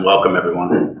Welcome,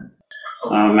 everyone.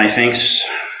 My thanks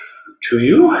to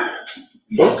you,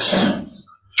 folks,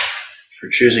 for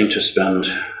choosing to spend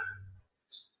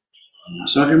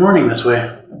some of your morning this way.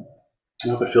 I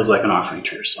hope it feels like an offering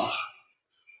to yourself.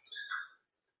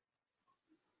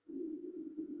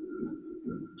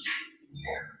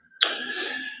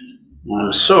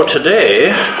 So today,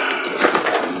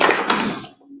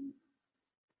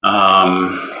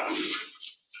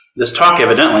 this talk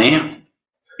evidently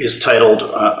is titled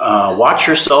Watch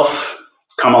Yourself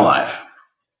Come Alive.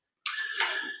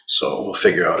 So we'll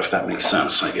figure out if that makes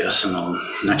sense, I guess, in the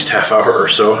next half hour or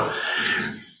so.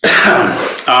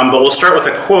 But we'll start with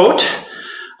a quote,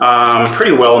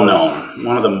 pretty well known,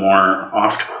 one of the more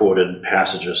oft quoted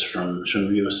passages from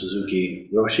Shunryu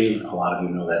Suzuki Roshi. A lot of you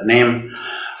know that name.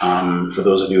 For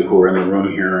those of you who are in the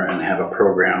room here and have a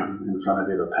program in front of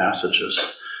you, the passage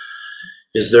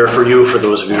is there for you. For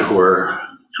those of you who are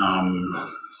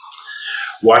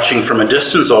watching from a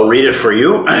distance, I'll read it for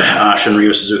you.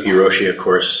 Shunryu Suzuki Roshi, of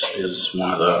course, is one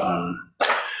of the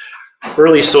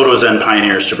early Soto Zen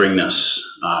pioneers to bring this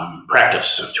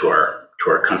practice to our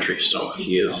country. So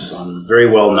he is very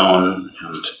well known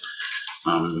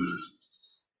and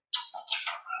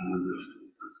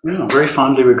very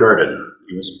fondly regarded.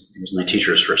 He was my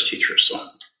teacher's first teacher. So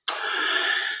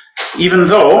even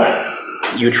though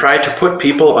you try to put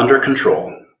people under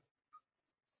control,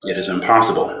 it is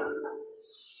impossible.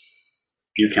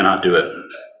 You cannot do it.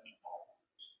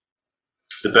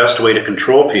 The best way to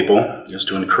control people is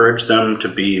to encourage them to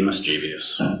be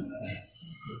mischievous.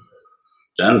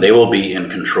 Then they will be in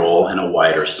control in a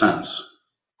wider sense.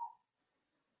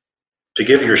 To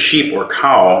give your sheep or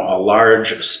cow a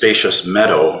large, spacious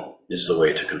meadow is the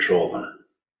way to control them.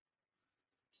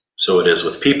 So it is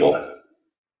with people.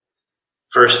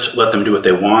 First, let them do what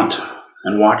they want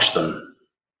and watch them.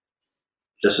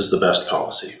 This is the best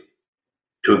policy.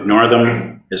 To ignore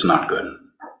them is not good.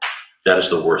 That is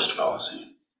the worst policy.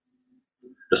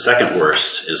 The second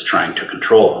worst is trying to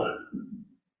control them.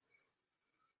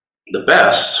 The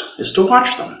best is to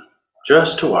watch them,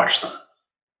 just to watch them,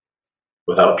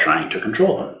 without trying to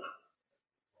control them.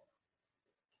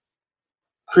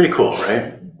 Pretty cool,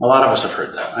 right? A lot of us have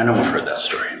heard that. I know we've heard that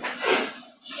story.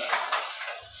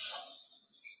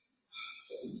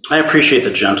 I appreciate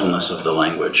the gentleness of the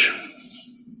language.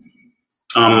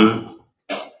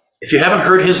 If you haven't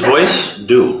heard his voice,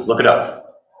 do look it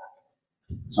up.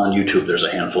 It's on YouTube. There's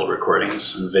a handful of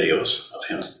recordings and videos of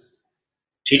him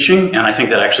teaching, and I think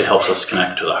that actually helps us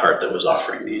connect to the heart that was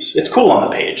offering these. It's cool on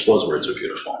the page. Those words are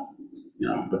beautiful,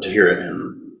 but to hear it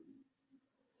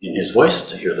in his voice,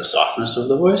 to hear the softness of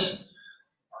the voice,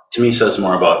 to me says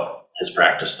more about his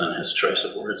practice than his choice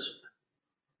of words.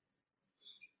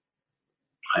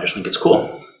 I just think it's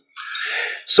cool.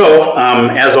 So,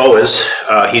 as always,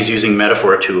 he's using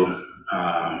metaphor to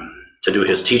do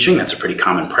his teaching. That's a pretty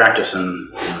common practice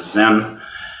in Zen,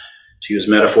 to use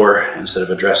metaphor instead of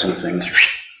addressing things.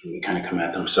 We kind of come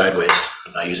at them sideways,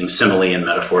 using simile and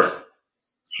metaphor.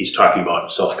 He's talking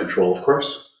about self-control, of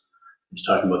course. He's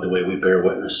talking about the way we bear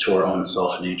witness to our own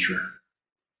self-nature.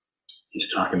 He's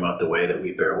talking about the way that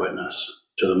we bear witness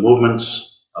to the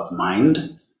movements of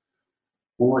mind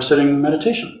when we're sitting in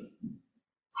meditation.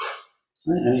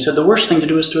 And he said the worst thing to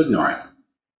do is to ignore it.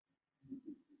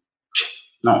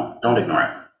 No, don't ignore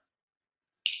it.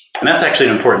 And that's actually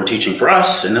an important teaching for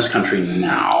us in this country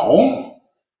now,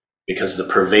 because the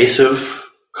pervasive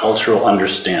cultural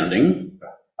understanding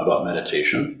about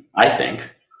meditation, I think,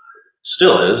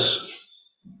 still is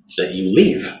that you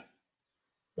leave.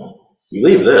 You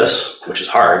leave this, which is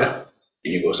hard, and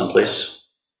you go someplace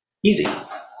easy.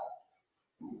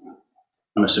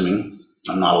 I'm assuming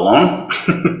I'm not alone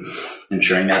in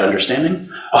sharing that understanding.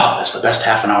 Oh, that's the best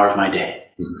half an hour of my day.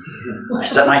 I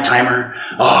set my timer.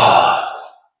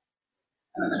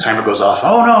 And then the timer goes off.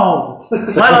 Oh no,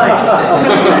 my life.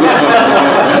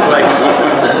 It's like,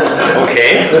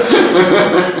 okay,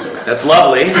 that's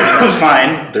lovely. That's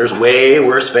fine. There's way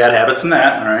worse bad habits than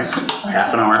that. All right,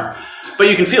 half an hour. But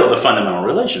you can feel the fundamental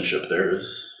relationship there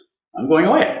is, I'm going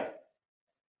away.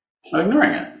 I'm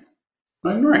ignoring it.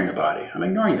 I'm ignoring the body. I'm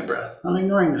ignoring the breath. I'm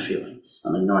ignoring the feelings.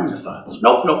 I'm ignoring the thoughts.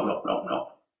 Nope.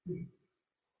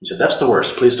 He said, that's the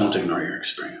worst. Please don't ignore your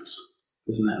experience.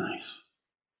 Isn't that nice?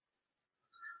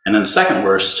 And then the second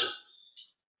worst,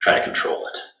 try to control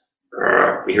it.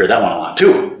 We hear that one a lot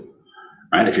too.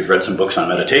 Right? If you've read some books on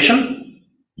meditation,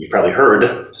 you've probably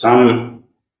heard some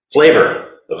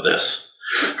flavor of this.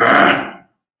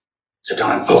 Sit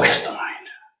down and focus the mind.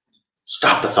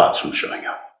 Stop the thoughts from showing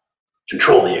up.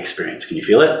 Control the experience. Can you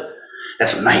feel it?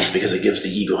 That's nice because it gives the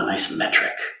ego a nice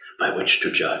metric by which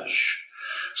to judge.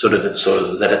 So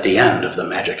that at the end of the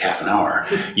magic half an hour,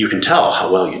 you can tell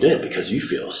how well you did because you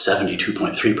feel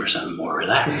 72.3% more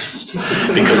relaxed.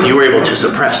 Because you were able to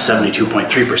suppress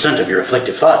 72.3% of your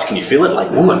afflictive thoughts. Can you feel it?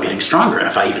 Like, ooh, I'm getting stronger. And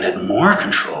if I even had more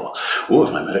control, ooh,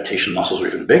 if my meditation muscles were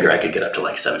even bigger, I could get up to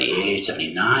like 78,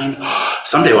 79.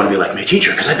 Someday I want to be like my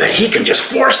teacher because I bet he can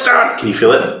just force down. Can you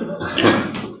feel it?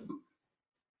 Yeah.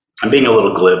 I'm being a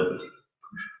little glib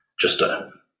just to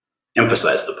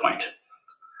emphasize the point.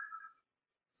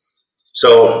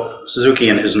 So Suzuki,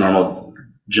 in his normal,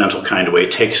 gentle, kind way,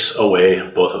 takes away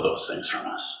both of those things from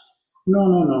us.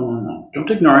 No.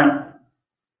 Don't ignore it.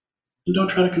 And don't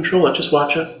try to control it. Just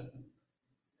watch it.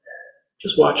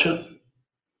 Just watch it.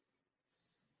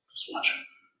 Just watch it.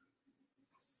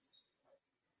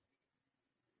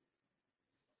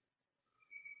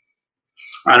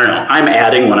 I don't know. I'm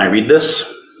adding when I read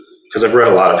this, because I've read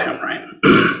a lot of him, right?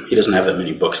 He doesn't have that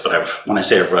many books, but when I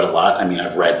say I've read a lot, I mean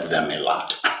I've read them a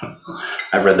lot.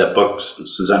 I've read that book,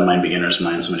 Zen Mind, Beginner's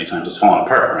Mind, so many times it's fallen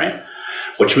apart, right?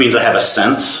 Which means I have a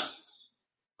sense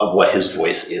of what his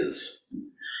voice is.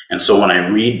 And so when I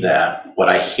read that, what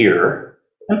I hear,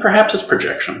 and perhaps it's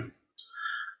projection,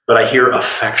 but I hear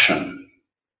affection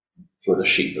for the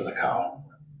sheep or the cow.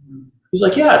 He's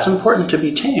like, yeah, it's important to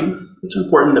be tame. It's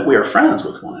important that we are friends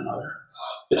with one another.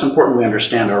 It's important we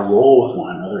understand our role with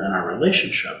one another in our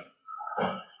relationship.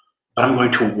 But I'm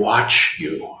going to watch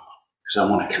you because I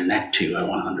want to connect to you. I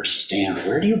want to understand,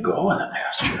 where do you go in the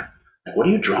pasture? Like, what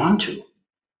are you drawn to?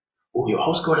 Oh, you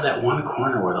always go to that one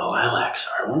corner where the lilacs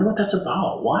are. I wonder what that's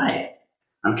about. Why?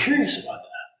 I'm curious about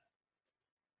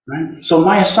that. Right? So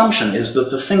my assumption is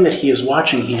that the thing that he is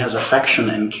watching, he has affection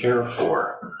and care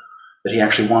for. That he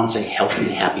actually wants a healthy,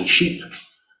 happy sheep.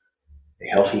 A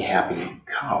healthy, happy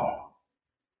cow.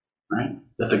 Right?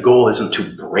 That the goal isn't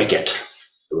to break it,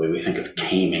 the way we think of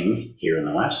taming here in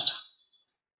the West.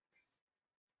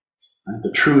 Right?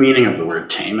 The true meaning of the word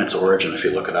tame, its origin, if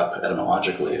you look it up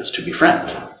etymologically, is to befriend.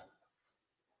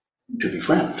 To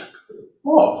befriend.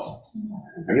 Oh,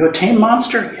 are you a tame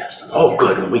monster? Yes. Oh,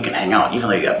 good, well, we can hang out. Even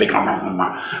though you got big,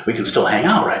 we can still hang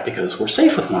out, right? Because we're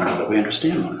safe with one another. We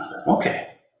understand one another. Okay.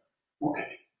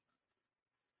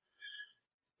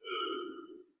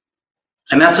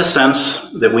 And that's a sense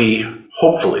that we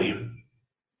hopefully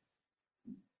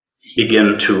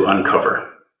begin to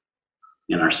uncover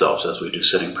in ourselves as we do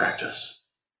sitting practice.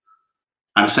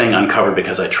 I'm saying uncover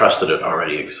because I trust that it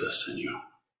already exists in you.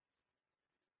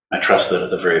 I trust that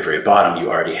at the very, very bottom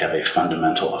you already have a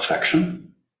fundamental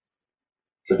affection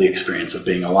for the experience of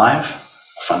being alive,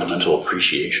 a fundamental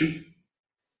appreciation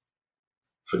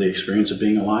for the experience of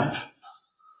being alive,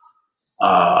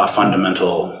 a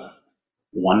fundamental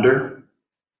wonder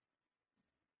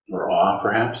or awe,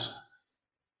 perhaps,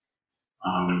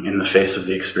 in the face of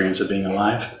the experience of being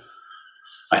alive.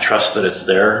 I trust that it's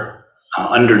there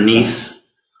underneath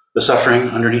the suffering,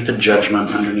 underneath the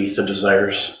judgment, underneath the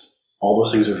desires. All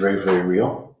those things are very, very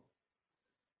real.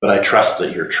 But I trust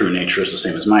that your true nature is the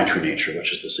same as my true nature,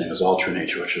 which is the same as all true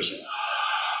nature, which is,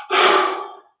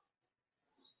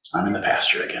 I'm in the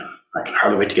pasture again. I can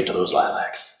hardly wait to get to those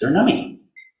lilacs. They're numbing.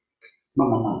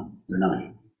 They're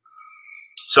numbing.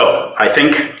 So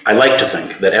I like to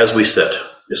think that as we sit,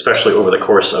 especially over the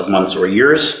course of months or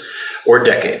years or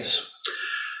decades,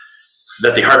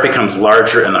 that the heart becomes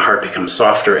larger and the heart becomes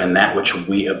softer, and that which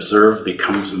we observe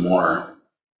becomes more,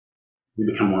 we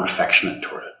become more affectionate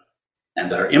toward it. And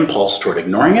that our impulse toward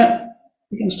ignoring it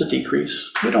begins to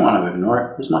decrease. We don't want to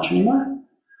ignore it as much anymore.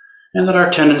 And that our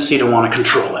tendency to want to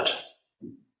control it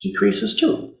decreases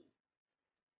too.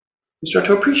 We start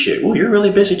to appreciate, oh, you're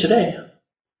really busy today.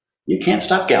 You can't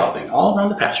stop galloping all around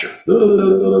the pasture.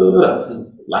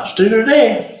 Lots to do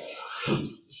today.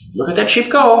 Look at that sheep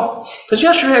go. Because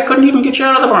yesterday I couldn't even get you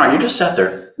out of the barn. You just sat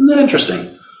there. Isn't that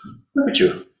interesting? Look at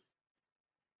you.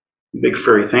 You big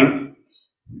furry thing.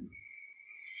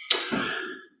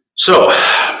 So,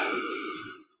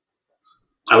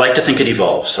 I like to think it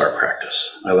evolves, our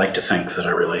practice. I like to think that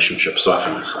our relationship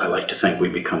softens. I like to think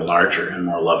we become larger and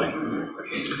more loving.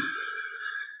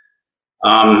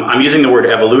 I'm using the word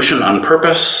evolution on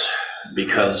purpose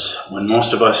because when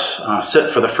most of us sit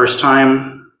for the first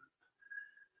time,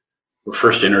 we're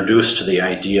first introduced to the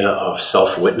idea of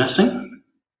self-witnessing,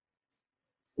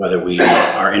 whether we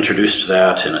are introduced to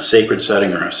that in a sacred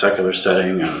setting or a secular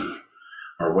setting,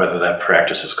 or whether that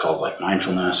practice is called like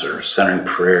mindfulness or centering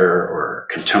prayer or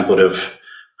contemplative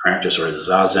practice or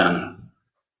zazen.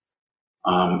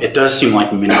 It does seem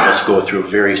like many of us go through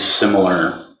very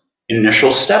similar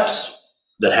initial steps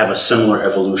that have a similar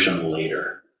evolution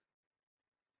later,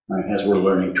 right, as we're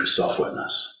learning to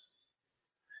self-witness.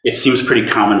 it seems pretty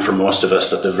common for most of us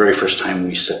that the very first time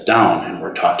we sit down and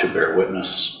we're taught to bear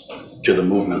witness to the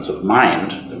movements of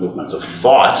mind, the movements of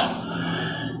thought,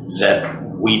 that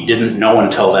we didn't know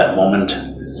until that moment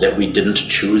that we didn't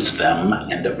choose them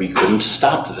and that we couldn't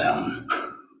stop them.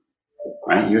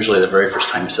 Right? Usually the very first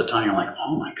time you sit down, you're like,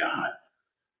 oh my God,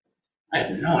 I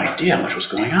had no idea how much was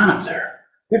going on up there.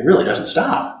 It really doesn't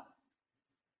stop.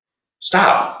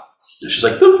 Stop. And she's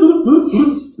like, boop, boop, boop,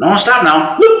 boop. No, stop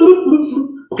now. Boop, boop, boop, boop.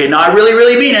 Okay, now I really,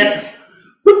 really mean it.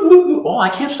 Boop, boop, boop. Oh, I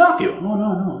can't stop you. Oh,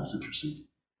 no, that's interesting.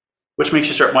 Which makes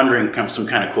you start wondering some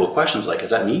kind of cool questions like,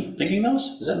 is that me thinking those?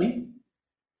 Is that me?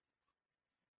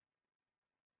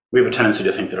 We have a tendency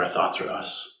to think that our thoughts are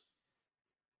us.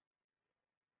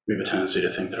 We have a tendency to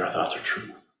think that our thoughts are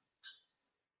true.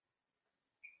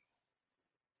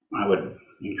 I would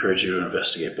encourage you to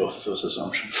investigate both of those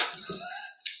assumptions.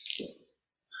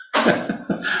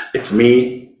 It's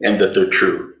me and that they're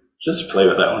true. Just play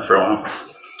with that one for a while.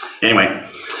 Anyway,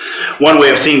 one way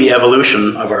of seeing the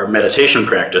evolution of our meditation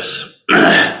practice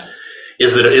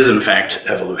is that it is in fact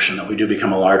evolution, that we do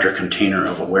become a larger container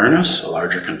of awareness, a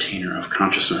larger container of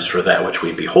consciousness for that which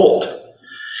we behold.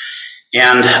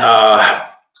 And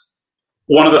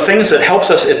one of the things that helps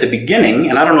us at the beginning,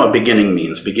 and I don't know what beginning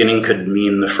means. Beginning could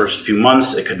mean the first few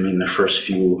months, it could mean the first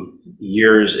few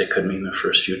years, it could mean the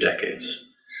first few decades.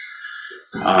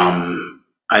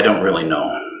 I don't really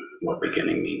know what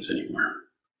beginning means anymore.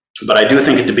 But I do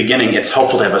think at the beginning it's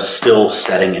helpful to have a still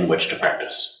setting in which to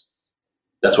practice.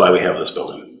 That's why we have this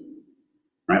building.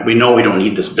 Right? We know we don't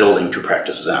need this building to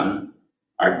practice Zen.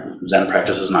 Our Zen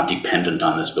practice is not dependent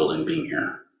on this building being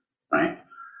here. Right?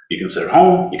 You can sit at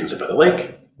home, you can sit by the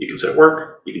lake, you can sit at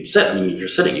work, you can sit. I mean, you're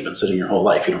sitting, you've been sitting your whole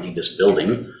life, you don't need this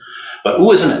building. But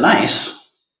ooh, isn't it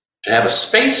nice to have a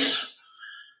space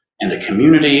and a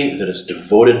community that is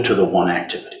devoted to the one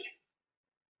activity?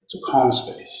 It's a calm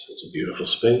space, it's a beautiful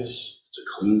space, it's a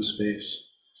clean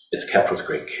space, it's kept with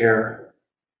great care.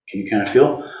 Can you kind of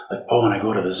feel like, oh, when I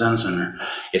go to the Zen Center,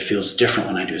 it feels different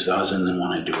when I do Zazen than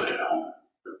when I do it at home.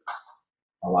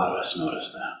 A lot of us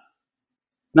notice that.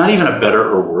 Not even a better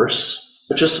or worse,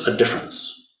 but just a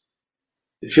difference.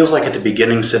 It feels like at the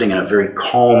beginning, sitting in a very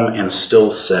calm and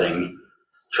still setting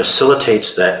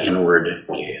facilitates that inward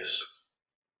gaze.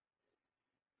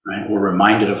 Right? We're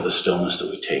reminded of the stillness that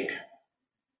we take,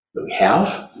 that we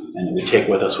have, and that we take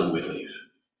with us when we leave.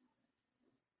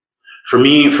 For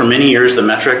me, for many years, the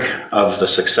metric of the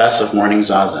success of morning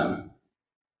Zazen,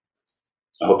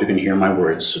 I hope you can hear my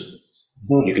words.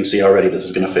 You can see already this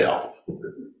is going to fail.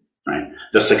 Right?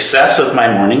 The success of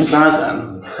my morning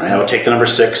Zazen, right? I would take the number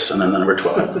 6 and then the number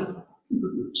 12.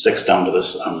 6 down to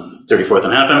this 34th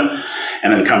and Hennepin,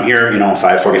 and then come here,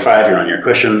 5:45, you're on your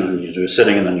cushion, and you do a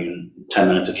sitting, and then you 10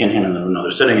 minutes of Kinhin, and then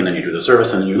another sitting, and then you do the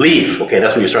service, and then you leave. Okay,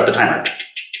 that's when you start the timer.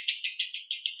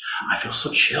 I feel so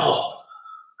chill.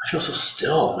 I feel so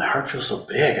still. My heart feels so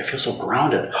big. I feel so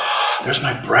grounded. There's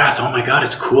my breath. Oh my God,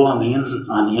 it's cool on the inhale.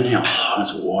 Oh, and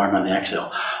it's warm on the exhale.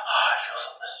 Oh, I feel so,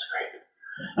 this is great.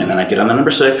 And then I get on the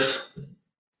number 6.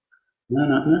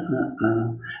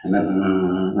 And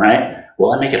then, right?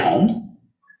 Will I make it home?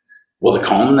 Will the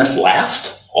calmness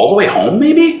last all the way home,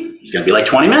 maybe? It's going to be like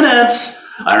 20 minutes.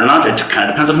 I don't know. It kind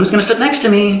of depends on who's going to sit next to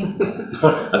me.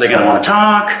 Are they going to want to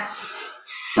talk?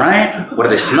 Right? What do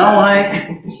they smell like?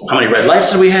 How many red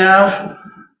lights do we have?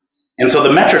 And so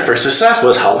the metric for success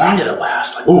was, how long did it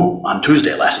last? Like, ooh, on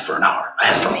Tuesday it lasted for an hour. I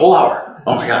had it for a whole hour.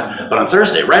 Oh my God. But on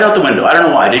Thursday, right out the window, I don't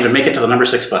know why, I didn't even make it to the number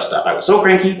 6 bus stop. I was so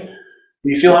cranky.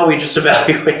 You feel how we just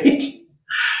evaluate?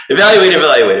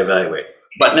 Evaluate.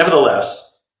 But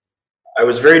nevertheless, I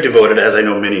was very devoted, as I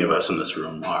know many of us in this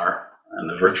room are, and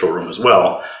the virtual room as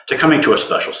well, to coming to a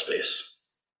special space,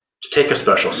 to take a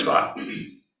special spot,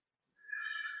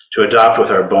 to adopt with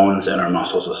our bones and our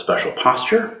muscles a special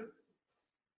posture,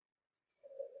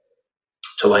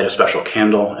 to light a special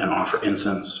candle and offer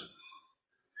incense,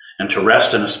 and to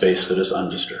rest in a space that is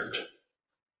undisturbed.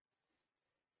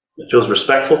 It feels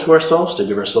respectful to ourselves to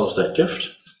give ourselves that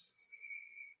gift.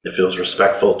 It feels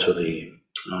respectful to the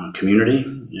community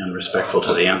and respectful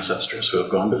to the ancestors who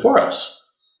have gone before us.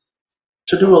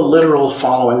 To do a literal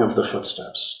following of the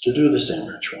footsteps, to do the same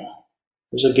ritual.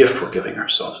 There's a gift we're giving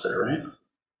ourselves there, right?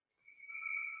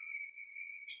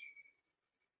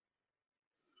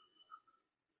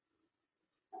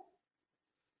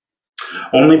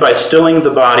 Only by stilling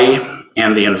the body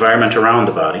and the environment around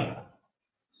the body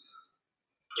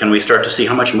can we start to see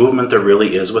how much movement there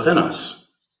really is within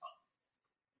us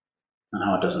and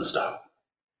how it doesn't stop.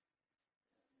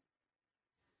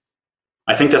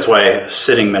 I think that's why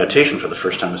sitting meditation for the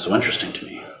first time is so interesting to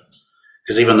me.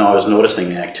 Because even though I was noticing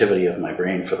the activity of my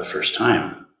brain for the first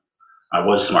time, I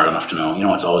was smart enough to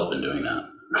know, it's always been doing that.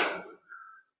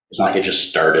 It's not like it just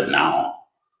started now.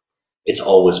 It's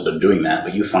always been doing that,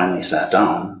 but you finally sat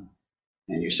down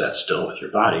and you sat still with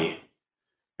your body.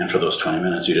 And for those 20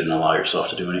 minutes, you didn't allow yourself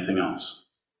to do anything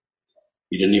else.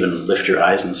 You didn't even lift your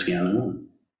eyes and scan the room.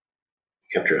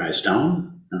 You kept your eyes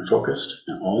down and focused,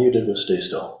 and all you did was stay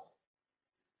still.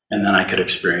 And then I could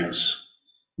experience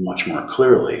much more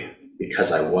clearly,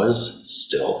 because I was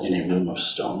still in a room of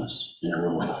stillness, in a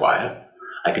room of quiet.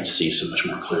 I could see so much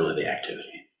more clearly the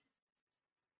activity.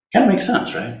 Kind of makes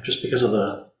sense, right? Just because of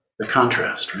the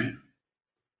contrast, right?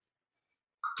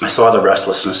 I saw the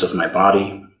restlessness of my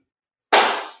body.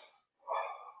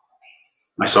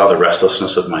 I saw the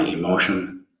restlessness of my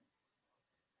emotion.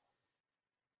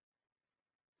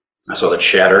 I saw the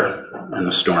chatter and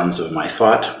the storms of my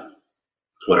thought,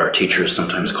 what our teachers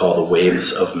sometimes call the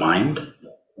waves of mind.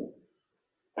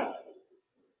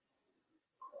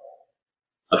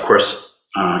 Of course,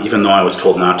 even though I was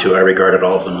told not to, I regarded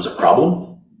all of them as a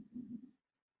problem.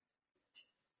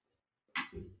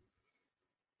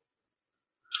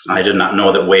 I did not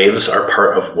know that waves are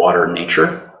part of water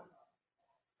nature.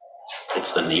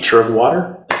 It's the nature of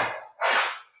water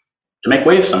to make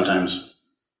waves sometimes.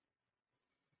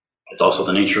 It's also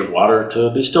the nature of water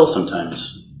to be still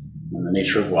sometimes, and the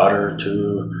nature of water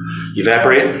to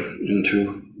evaporate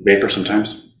into vapor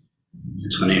sometimes.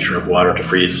 It's the nature of water to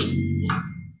freeze.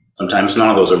 Sometimes none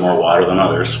of those are more water than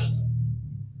others.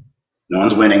 No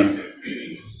one's winning.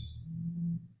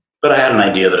 But I had an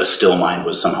idea that a still mind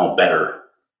was somehow better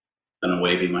than a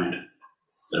wavy mind,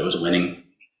 that it was winning.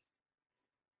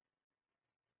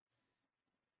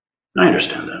 I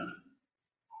understand that.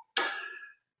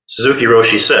 Suzuki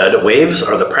Roshi said, waves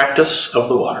are the practice of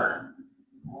the water.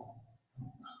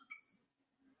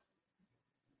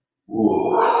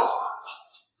 Ooh.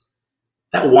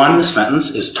 That one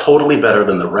sentence is totally better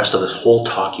than the rest of this whole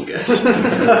talk, you guys.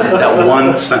 That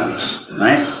one sentence,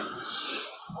 right?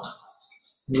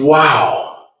 Wow.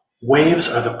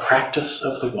 Waves are the practice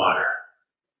of the water.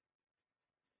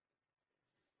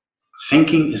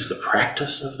 Thinking is the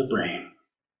practice of the brain.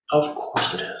 Of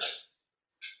course it is.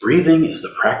 Breathing is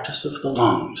the practice of the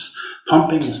lungs.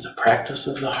 Pumping is the practice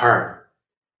of the heart.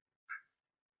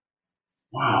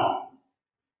 Wow.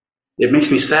 It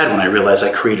makes me sad when I realize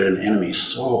I created an enemy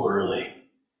so early.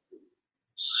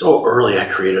 So early I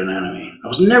created an enemy. I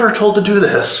was never told to do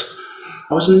this.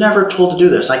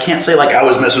 I can't say like I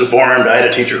was misinformed. I had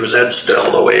a teacher who said,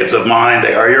 still the waves of mind,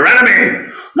 they are your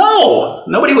enemy. No,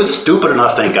 nobody was stupid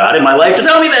enough, thank God, in my life to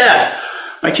tell me that.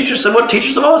 My teacher said what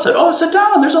teachers have always said. Oh, sit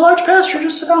down, there's a large pasture,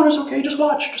 just sit down, it's okay, just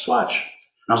watch.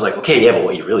 And I was like, okay, yeah, but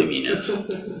what you really mean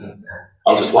is,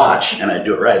 I'll just watch and I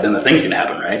do it right, then the thing's gonna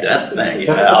happen, right? That's the thing.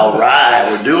 Yeah, all right,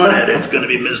 we're doing it. It's gonna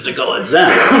be mystical, it's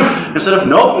Zen. Instead of,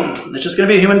 nope, it's just gonna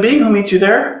be a human being who meets you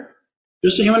there.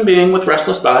 Just a human being with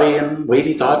restless body and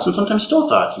wavy thoughts, and sometimes still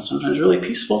thoughts, and sometimes really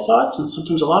peaceful thoughts, and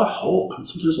sometimes a lot of hope, and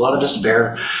sometimes a lot of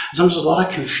despair, and sometimes a lot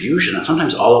of confusion, and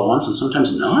sometimes all at once, and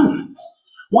sometimes none.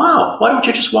 Wow, why don't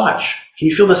you just watch? Can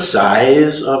you feel the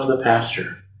size of the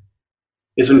pasture?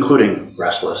 It's including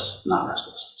restless, not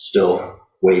restless, still,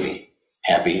 wavy,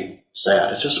 happy,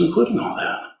 sad. It's just including all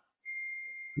that.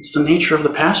 It's the nature of the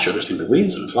pasture. There's going to be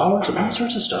weeds and flowers and all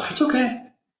sorts of stuff. It's okay.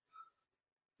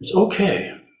 It's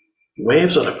okay.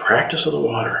 Waves are the practice of the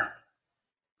water.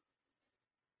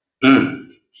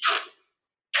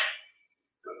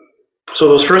 So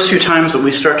those first few times that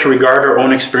we start to regard our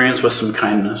own experience with some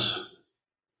kindness,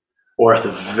 or at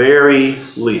the very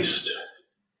least,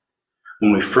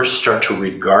 when we first start to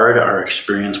regard our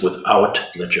experience without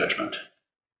the judgment,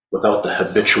 without the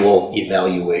habitual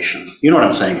evaluation. You know what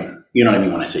I'm saying? You know what I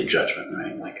mean when I say judgment,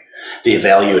 right? Like the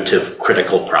evaluative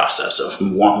critical process of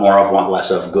want more of, want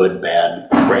less of, good, bad,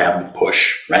 grab,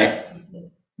 push, right?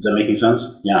 Is that making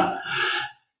sense? Yeah.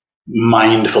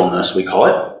 Mindfulness, we call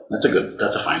it.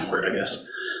 That's a fine word, I guess.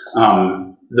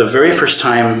 The very first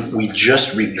time we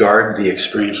just regard the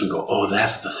experience and go, oh,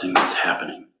 that's the thing that's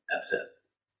happening. That's it.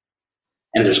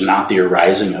 And there's not the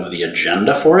arising of the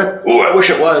agenda for it. Oh, I wish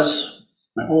it was.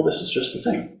 Like, oh, this is just the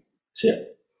thing. That's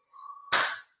it.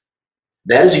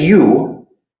 That is you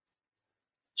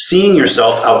seeing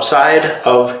yourself outside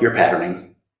of your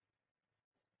patterning.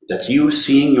 That's you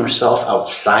seeing yourself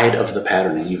outside of the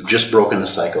patterning. You've just broken the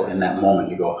cycle. In that moment,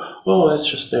 you go, oh, it's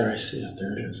just there. I see it.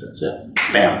 There it is. That's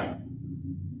it. Bam.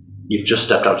 You've just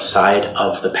stepped outside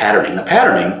of the patterning. The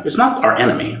patterning is not our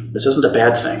enemy. This isn't a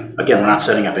bad thing. Again, we're not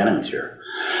setting up enemies here.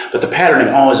 But the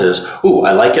patterning always is, ooh,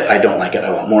 I like it, I don't like it,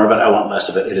 I want more of it, I want less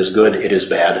of it, it is good, it is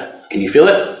bad. Can you feel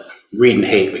it? Greed and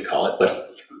hate, we call it,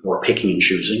 but or picking and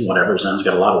choosing, whatever. Zen's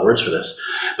got a lot of words for this.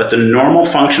 But the normal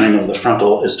functioning of the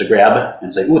frontal is to grab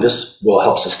and say, ooh, this will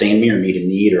help sustain me or meet a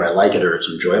need, or I like it, or it's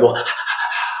enjoyable.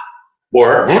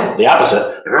 Or the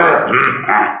opposite,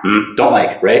 don't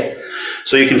like, right?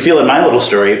 So you can feel in my little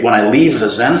story, when I leave the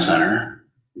Zen center,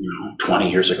 20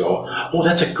 years ago, oh,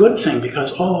 that's a good thing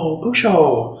because, oh,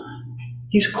 Busho,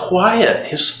 he's quiet.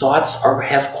 His thoughts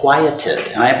have quieted.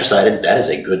 And I have decided that is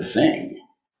a good thing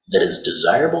that is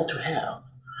desirable to have.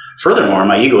 Furthermore,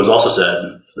 my ego has also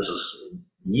said, this is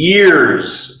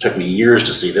years, it took me years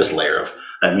to see this layer of,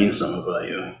 that means something about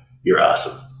you. You're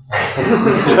awesome.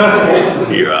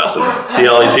 You're awesome. See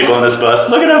all these people on this bus?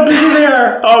 Look at how busy they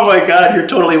are. Oh my God, you're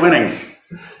totally winning.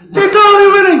 You're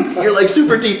totally winning. You're like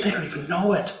super deep. They don't even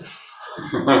know it.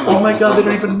 Oh my God, they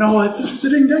don't even know it. They're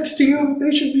sitting next to you.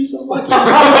 They should be so lucky.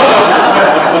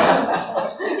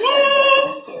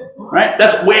 Right?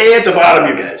 That's way at the bottom,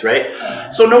 you guys, right?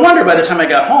 So no wonder by the time I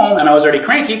got home and I was already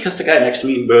cranky because the guy next to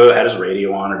me had his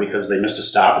radio on, or because they missed a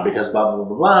stop, or because blah, blah,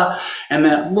 blah, blah. And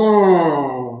that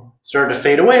started to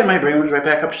fade away, and my brain was right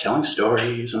back up to telling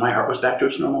stories, and my heart was back to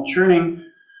its normal churning.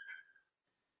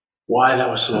 Why that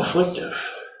was so afflictive?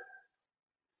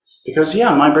 Because,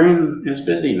 yeah, my brain is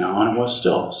busy now, and it was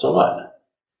still. So what?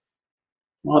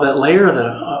 Well, that layer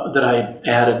that I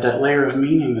added, that layer of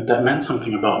meaning, that meant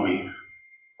something about me.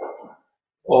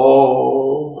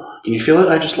 Oh, can you feel it?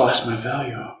 I just lost my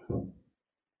value.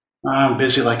 I'm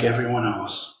busy like everyone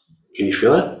else. Can you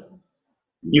feel it?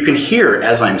 You can hear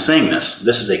as I'm saying this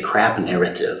is a crap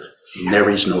narrative. There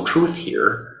is no truth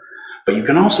here. But you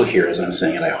can also hear as I'm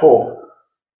saying it, I hope,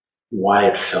 why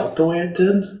it felt the way it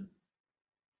did.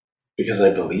 Because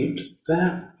I believed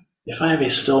that. If I have a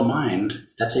still mind,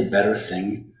 that's a better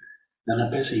thing than a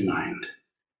busy mind.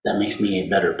 That makes me a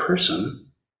better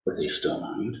person with a still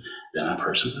mind than a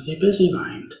person with a busy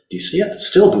mind. Do you see it?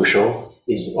 Still Busho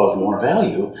is of more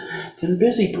value than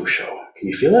busy Busho. Can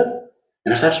you feel it?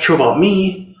 And if that's true about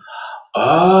me,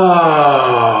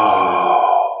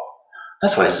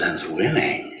 that's why Zen's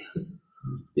winning.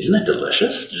 Isn't it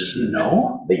delicious to just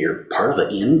know that you're part of the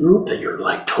in-group, that you're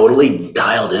like totally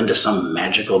dialed into some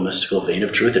magical, mystical vein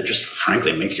of truth that just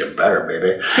frankly makes you better,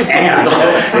 baby. And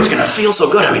it's going to feel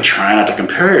so good. I mean, try not to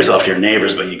compare yourself to your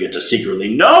neighbors, but you get to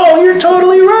secretly know you're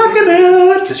totally rocking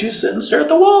it because you sit and stare at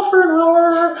the wall for an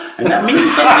hour, and that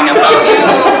means something about you.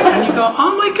 And you go,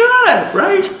 oh my God,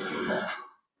 right?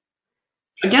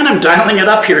 Again, I'm dialing it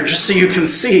up here just so you can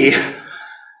see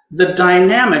the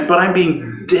dynamic, but I'm being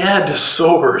dead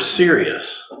sober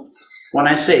serious when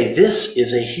I say this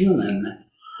is a human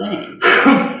thing.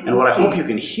 And what I hope you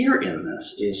can hear in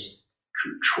this is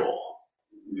control.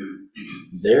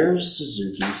 There's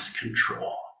Suzuki's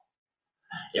control.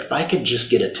 If I could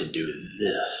just get it to do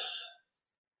this,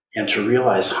 and to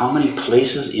realize how many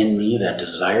places in me that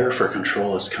desire for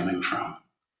control is coming from.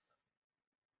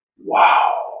 Wow.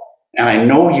 And I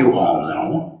know you all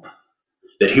know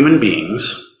that human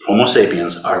beings, Homo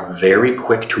sapiens, are very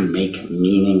quick to make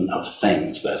meaning of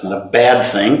things. That's not a bad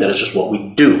thing. That is just what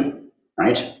we do,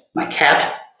 right? My cat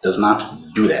does not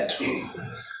do that.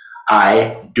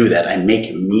 I do that. I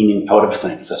make meaning out of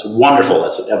things. That's wonderful.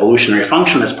 That's an evolutionary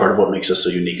function. That's part of what makes us so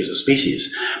unique as a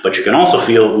species. But you can also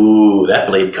feel, ooh, that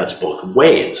blade cuts both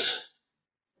ways,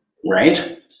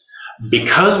 right?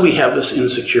 Because we have this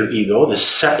insecure ego, this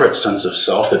separate sense of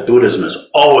self that Buddhism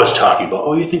is always talking about.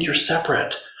 Oh, you think you're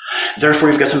separate. Therefore,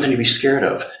 you've got something to be scared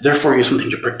of. Therefore, you have something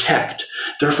to protect.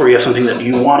 Therefore, you have something that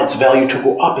you want its value to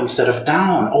go up instead of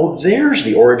down. Oh, there's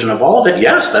the origin of all of it.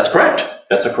 Yes, that's correct.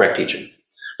 That's a correct teaching.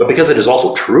 But because it is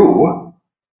also true,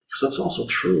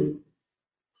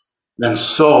 then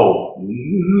so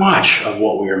much of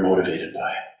what we are motivated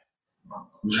by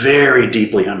very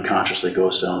deeply unconsciously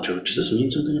goes down to, does this mean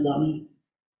something about me?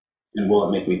 And will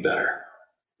it make me better?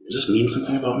 Does this mean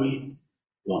something about me?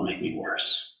 Will it make me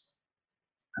worse?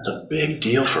 That's a big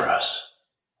deal for us.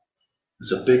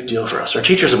 It's a big deal for us. Our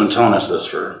teachers have been telling us this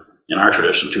for, in our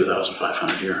tradition,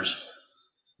 2,500 years.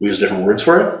 We use different words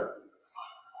for it.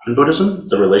 In Buddhism,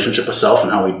 the relationship with self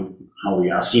and how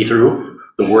we see through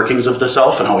the workings of the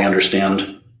self and how we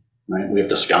understand, right? We have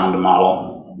the Skanda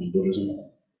model in Buddhism.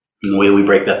 And the way we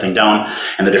break that thing down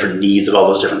and the different needs of all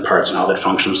those different parts and how that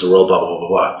functions the world, blah, blah, blah,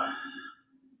 blah.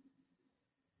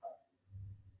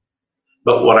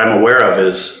 But what I'm aware of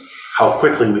is how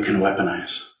quickly we can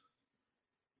weaponize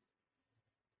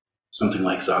something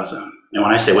like Zazen. And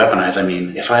when I say weaponize, I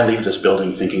mean, if I leave this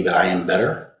building thinking that I am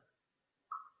better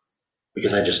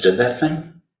because I just did that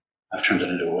thing, I've turned it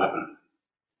into a weapon.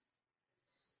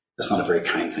 That's not a very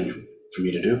kind thing for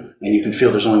me to do. And you can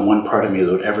feel there's only one part of me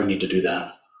that would ever need to do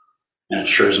that. And it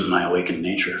sure isn't my awakened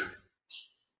nature.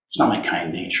 It's not my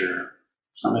kind nature.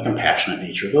 It's not my compassionate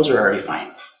nature. Those are already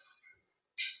fine.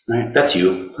 Right? That's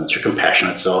you. That's your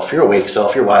compassionate self, your awake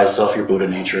self, your wise self, your Buddha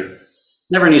nature.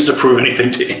 Never needs to prove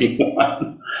anything to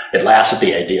anyone. It laughs at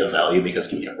the idea of value because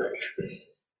give me a break.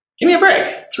 Give me a break.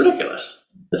 It's ridiculous.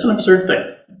 It's an absurd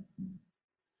thing.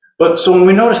 But so when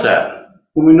we notice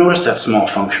that small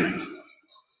functioning,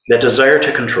 that desire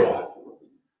to control,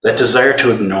 that desire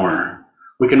to ignore,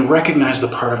 we can recognize the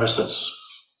part of us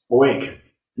that's awake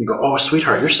and go, oh,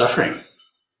 sweetheart, you're suffering.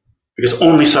 Because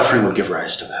only suffering would give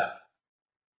rise to that.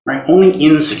 Right? Only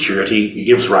insecurity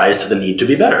gives rise to the need to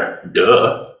be better.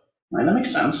 Duh. Right? That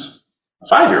makes sense. A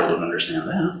 5-year-old would understand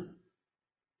that.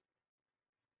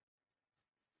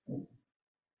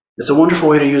 It's a wonderful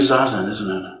way to use Zazen,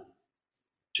 isn't it?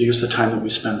 To use the time that we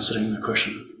spend sitting in the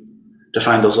cushion, to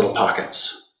find those little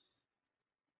pockets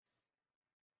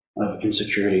of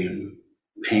insecurity and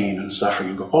pain and suffering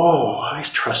and go, oh, I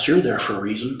trust you're there for a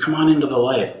reason. Come on into the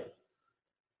light.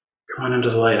 Come on into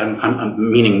the light.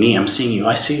 I'm meaning me. I'm seeing you.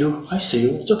 I see you. I see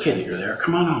you. It's okay that you're there.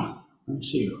 Come on out. Let me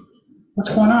see you.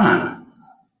 What's going on?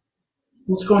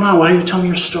 What's going on? Why don't you tell me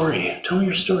your story? Tell me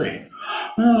your story.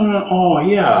 Oh,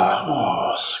 yeah.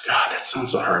 Oh, God, that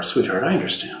sounds so hard. Sweetheart, I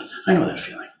understand. I know that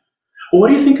feeling. Well, what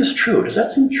do you think is true? Does that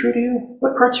seem true to you?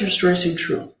 What parts of your story seem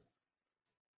true?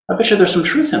 I bet you there's some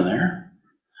truth in there.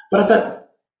 But I bet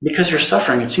because you're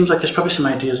suffering, it seems like there's probably some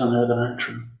ideas on there that aren't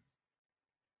true.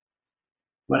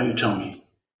 Why don't you tell me?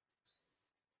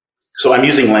 So I'm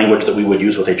using language that we would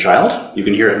use with a child. You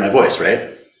can hear it in my voice, right?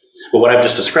 But what I've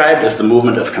just described is the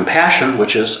movement of compassion,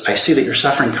 which is, I see that you're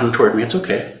suffering, come toward me, it's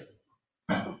okay.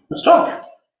 Let's talk.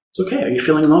 It's okay. Are you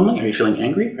feeling lonely? Are you feeling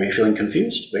angry? Are you feeling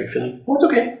confused? Are you feeling, oh, it's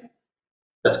okay.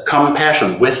 That's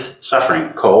compassion with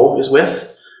suffering. Co is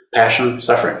with, passion,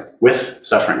 suffering. With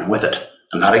suffering, I'm with it.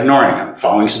 I'm not ignoring. I'm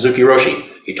following Suzuki Roshi.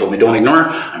 He told me don't ignore,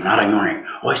 I'm not ignoring.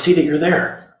 Oh, I see that you're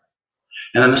there.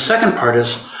 And then the second part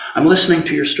is, I'm listening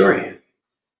to your story.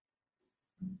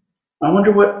 I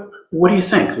wonder what do you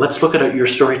think? Let's look at your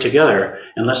story together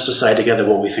and let's decide together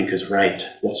what we think is right.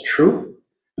 What's true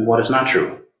and what is not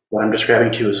true. What I'm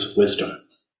describing to you is wisdom.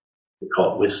 We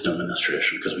call it wisdom in this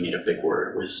tradition because we need a big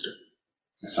word, wisdom.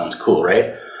 It sounds cool,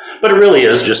 right? But it really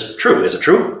is just true. Is it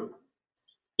true?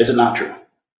 Is it not true?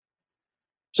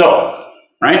 So,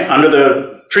 right, under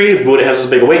the tree, Buddha has his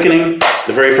big awakening.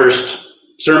 The very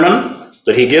first sermon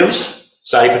that he gives,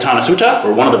 Satipatthana Sutta,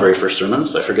 or one of the very first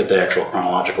sermons. I forget the actual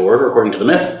chronological order according to the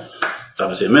myth. It's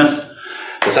obviously a myth.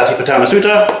 The Satipatthana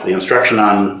Sutta, the instruction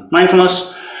on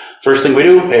mindfulness. First thing we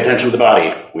do, pay attention to the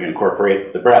body. We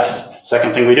incorporate the breath.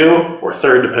 Second thing we do, or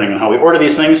third, depending on how we order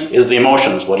these things, is the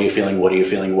emotions. What are you feeling? What are you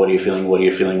feeling? What are you feeling? What are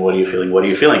you feeling? What are you feeling? What are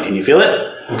you feeling? Can you feel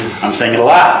it? I'm saying it a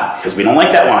lot because we don't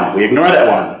like that one. We ignore that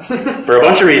one for a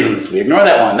bunch of reasons. We ignore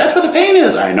that one. That's where the pain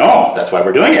is. I know. That's why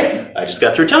we're doing it. I just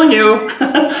got through telling you.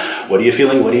 What are you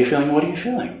feeling? What are you feeling? What are you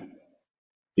feeling?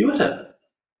 Be with it.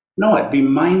 Know it. Be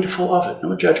mindful of it.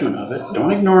 No judgment of it.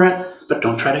 Don't ignore it, but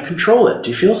don't try to control it. Do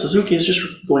you feel Suzuki is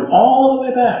just going all the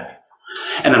way back?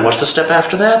 And then what's the step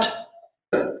after that?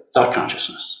 Thought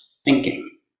consciousness. Thinking.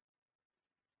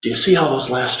 Do you see how those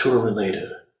last two are related?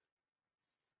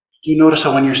 Do you notice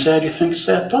how when you're sad, you think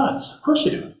sad thoughts? Of course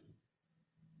you do.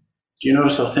 Do you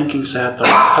notice how thinking sad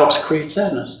thoughts helps create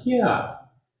sadness? Yeah.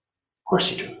 Of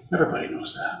course you do. Everybody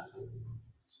knows that.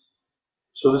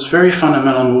 So this very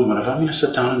fundamental movement of I'm going to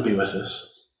sit down and be with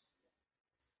this.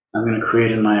 I'm going to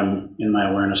create in my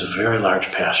awareness a very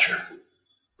large pasture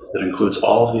that includes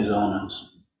all of these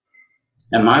elements.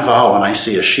 And my vow when I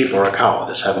see a sheep or a cow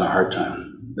that's having a hard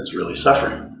time, that's really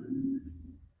suffering,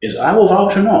 is I will vow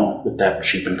to know that that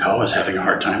sheep and cow is having a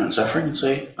hard time and suffering and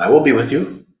say, I will be with you.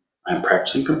 I'm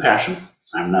practicing compassion.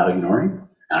 I'm not ignoring.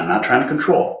 And I'm not trying to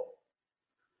control.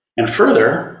 And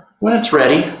further, when it's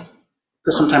ready,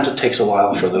 because sometimes it takes a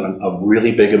while for a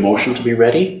really big emotion to be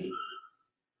ready,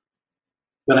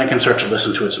 then I can start to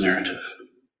listen to its narrative.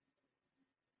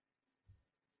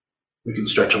 We can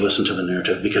start to listen to the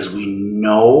narrative because we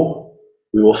know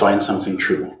we will find something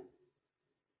true.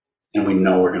 And we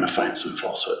know we're going to find some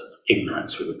falsehood.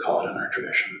 Ignorance, we would call it in our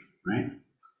tradition, right?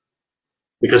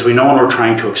 Because we know when we're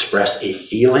trying to express a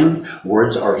feeling,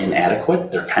 words are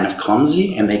inadequate, they're kind of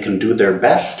clumsy, and they can do their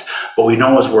best. But we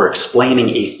know as we're explaining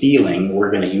a feeling,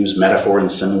 we're going to use metaphor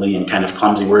and simile and kind of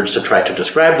clumsy words to try to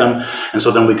describe them. And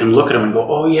so then we can look at them and go,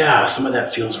 oh yeah, some of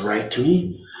that feels right to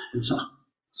me, and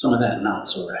some of that not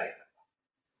so right.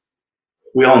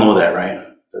 We all know that,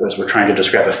 right? As we're trying to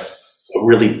describe a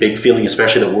really big feeling,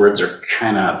 especially the words are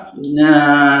kind of,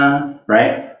 nah,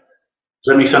 right? Does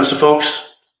that make sense to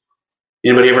folks?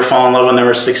 Anybody ever fall in love when they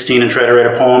were 16 and try to write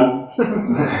a poem?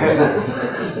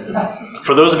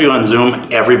 For those of you on Zoom,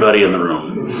 everybody in the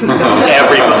room,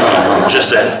 everybody just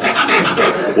said,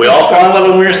 we all fall in love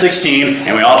when we were 16,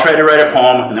 and we all tried to write a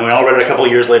poem, and then we all read it a couple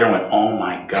of years later and went, oh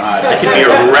my God, I could be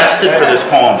arrested for this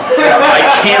poem.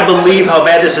 I can't believe how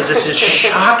bad this is. This is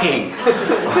shocking,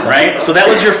 right? So that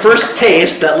was your first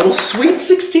taste, that little sweet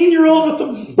 16-year-old with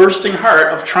a bursting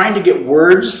heart of trying to get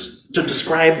words to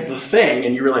describe the thing,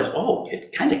 and you realize, oh,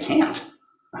 it kind of can't.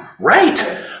 Right,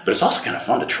 but it's also kind of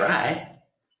fun to try.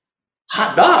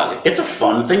 Hot dog, it's a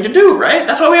fun thing to do, right?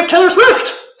 That's why we have Taylor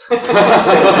Swift.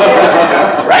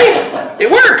 Right? It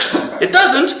works. It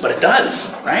doesn't, but it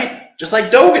does, right? Just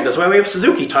like Dogen, that's why we have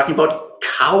Suzuki talking about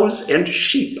cows and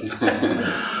sheep.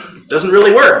 Doesn't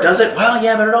really work, does it? Well,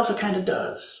 yeah, but it also kind of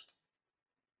does.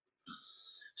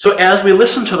 So as we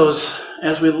listen to those,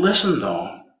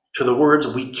 though, to the words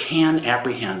we can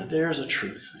apprehend, there's a true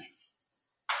thing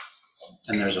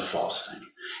and there's a false thing.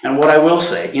 And what I will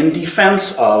say, in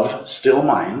defense of still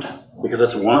mind, because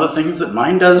that's one of the things that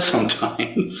mind does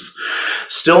sometimes,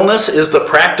 stillness is the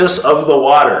practice of the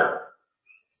water.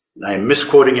 I'm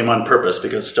misquoting him on purpose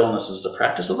because stillness is the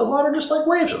practice of the water, just like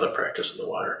waves are the practice of the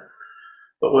water.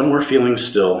 But when we're feeling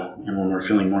still and when we're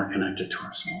feeling more connected to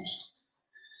ourselves,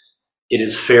 it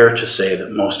is fair to say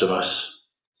that most of us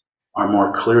are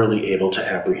more clearly able to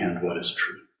apprehend what is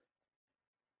true.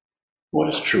 What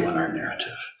is true in our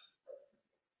narrative?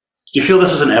 Do you feel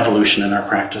this is an evolution in our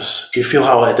practice? Do you feel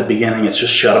how at the beginning it's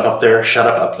just shut up there, shut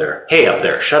up there, hey up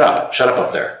there, shut up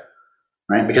up there,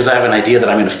 right? Because I have an idea that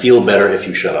I'm going to feel better if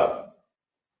you shut up,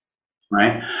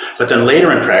 right? But then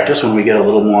later in practice, when we get a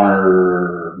little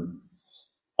more,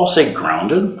 I'll say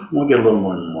grounded, we'll get a little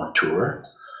more mature,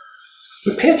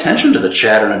 we pay attention to the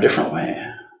chatter in a different way.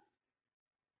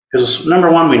 Because number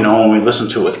one, we know when we listen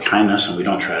to it with kindness and we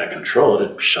don't try to control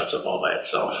it, it shuts up all by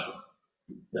itself.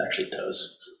 It actually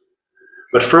does.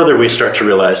 But further, we start to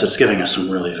realize it's giving us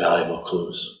some really valuable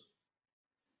clues.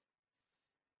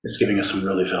 It's giving us some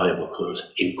really valuable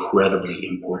clues, incredibly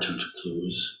important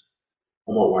clues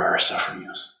about where our suffering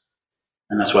is.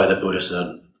 And that's why the Buddha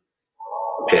said,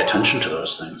 pay attention to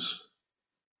those things.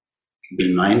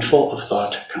 Be mindful of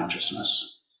thought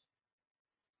consciousness.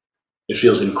 It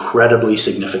feels incredibly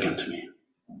significant to me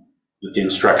that the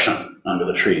instruction under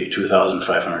the treaty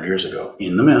 2,500 years ago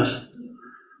in the myth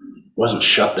wasn't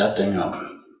shut that thing up.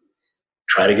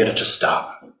 Try to get it to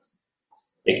stop.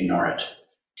 Ignore it.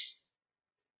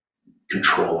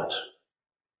 Control it.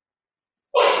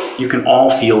 You can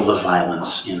all feel the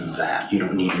violence in that. You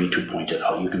don't need me to point it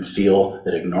out. You can feel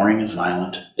that ignoring is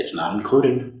violent. It's not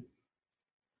including.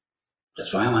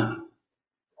 It's violent.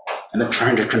 And that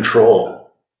trying to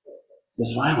control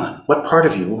is violent. What part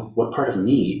of you, what part of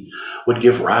me would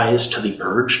give rise to the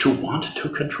urge to want to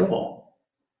control?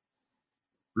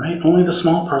 Right? Only the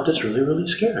small part that's really, really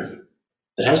scared.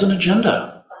 That has an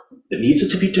agenda. That needs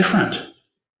it to be different.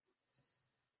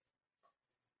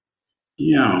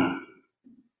 Yeah.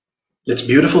 It's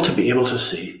beautiful to be able to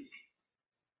see.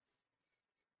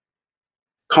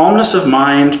 Calmness of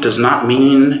mind does not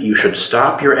mean you should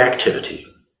stop your activity.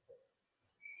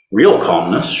 Real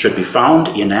calmness should be found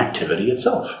in activity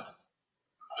itself.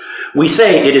 We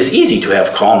say it is easy to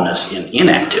have calmness in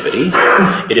inactivity.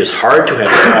 It is hard to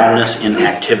have calmness in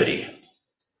activity.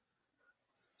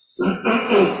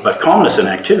 But calmness in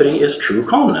activity is true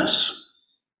calmness.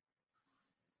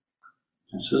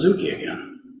 That's Suzuki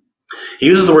again. He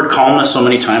uses the word calmness so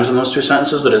many times in those two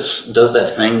sentences that it does that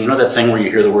thing. You know that thing where you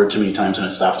hear the word too many times and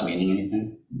it stops meaning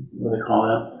anything? What do they call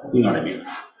that? You know what I mean.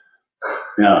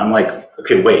 Yeah, I'm like,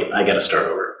 okay, wait, I got to start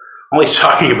over. All he's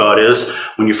talking about is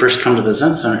when you first come to the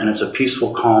Zen Center and it's a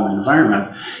peaceful, calm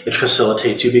environment, it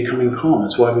facilitates you becoming calm.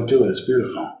 That's why we do it. It's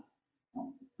beautiful.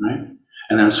 Right?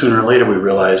 And then sooner or later we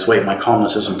realize, wait, my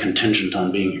calmness isn't contingent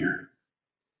on being here.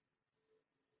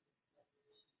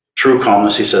 True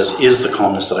calmness, he says, is the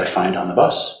calmness that I find on the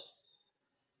bus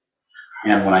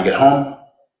and when I get home.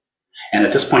 And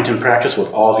at this point in practice,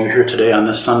 with all of you here today on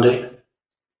this Sunday,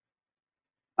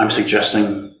 I'm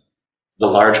suggesting the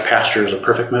large pasture is a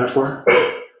perfect metaphor,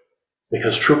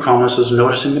 because true calmness is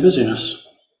noticing the busyness.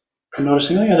 I'm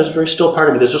noticing, oh yeah, there's a very still part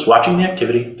of me that's just watching the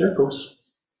activity. There it goes.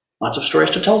 Lots of stories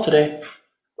to tell today.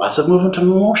 Lots of movement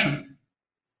and emotion.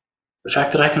 The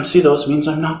fact that I can see those means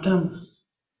I'm not them.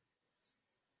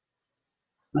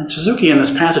 And Suzuki in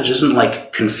this passage isn't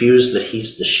like confused that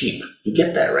he's the sheep. You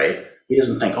get that, right? He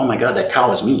doesn't think, oh my God, that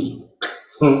cow is me.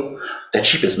 That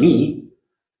sheep is me.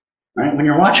 Right? When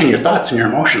you're watching your thoughts and your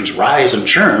emotions rise and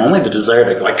churn, only the desire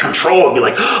to control and be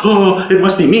like, oh, it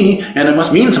must be me, and it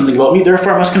must mean something about me,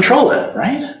 therefore I must control it,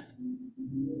 right?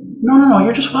 No,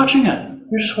 you're just watching it.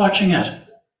 You're just watching it.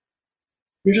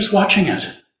 You're just watching it.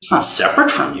 It's not separate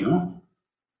from you.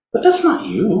 But that's not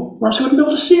you, or else you wouldn't be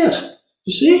able to see it.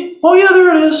 You see? Oh yeah,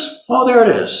 there it is. Oh, there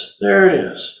it is. There it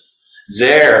is.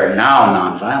 There, now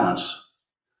nonviolence.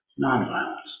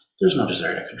 Nonviolence. There's no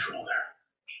desire to control there,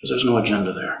 because there's no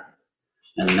agenda there.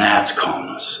 And that's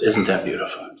calmness. Isn't that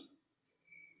beautiful?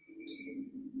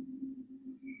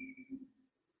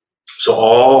 So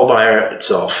all by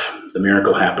itself, the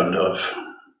miracle happened of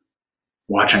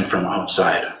watching from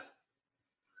outside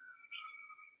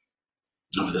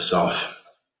of the self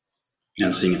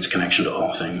and seeing its connection to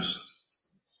all things.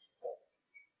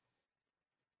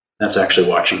 That's actually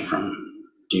watching from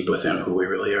deep within who we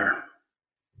really are.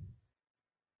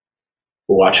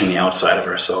 We're watching the outside of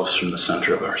ourselves from the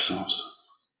center of ourselves.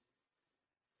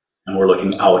 And we're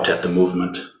looking out at the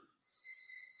movement.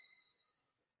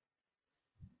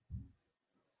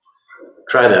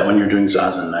 Try that when you're doing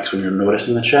Zazen next. When you're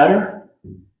noticing the chatter,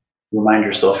 remind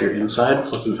yourself you're inside,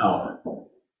 looking out.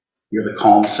 You're the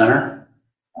calm center,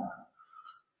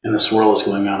 and the swirl is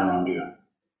going on around you.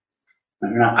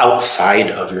 And you're not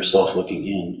outside of yourself looking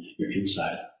in, you're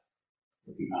inside,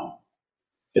 looking out.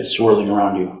 It's swirling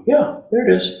around you. Yeah, there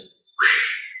it is.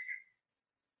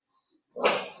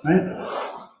 Right?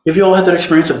 If you all had that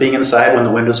experience of being inside when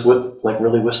the wind is like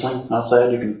really whistling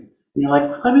outside, you're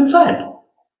like, I'm inside.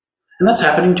 And that's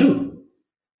happening too.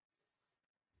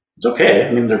 It's okay.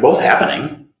 I mean, they're both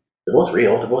happening. They're both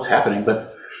real. They're both happening.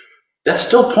 But that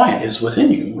still point is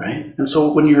within you, right? And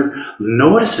so when you're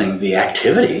noticing the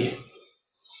activity,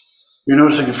 you're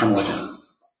noticing it from within,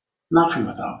 not from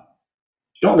without.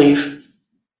 Don't leave.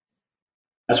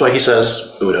 That's why he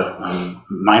says, Buddha,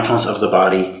 mindfulness of the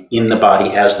body, in the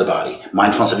body as the body.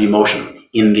 Mindfulness of emotion,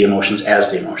 in the emotions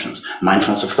as the emotions.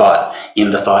 Mindfulness of thought,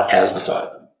 in the thought as the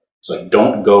thought. It's like,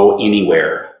 don't go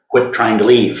anywhere. Quit trying to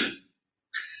leave.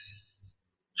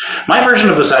 My version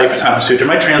of the Satipatthana Sutra,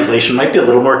 my translation might be a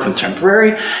little more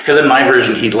contemporary, because in my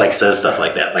version, he says stuff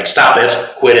like that. Like, stop it,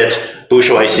 quit it,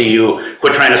 Busho, I see you,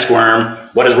 quit trying to squirm,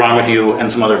 what is wrong with you,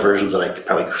 and some other versions that I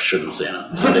probably shouldn't say in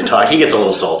a Sunday talk. He gets a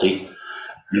little salty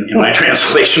in my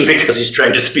translation because he's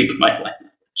trying to speak my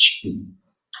language.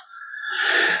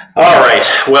 All right,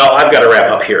 well, I've got to wrap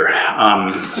up here.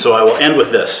 So I will end with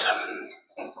this.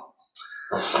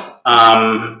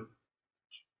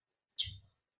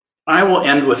 I will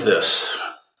end with this.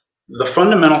 The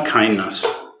fundamental kindness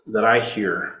that I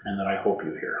hear and that I hope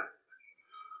you hear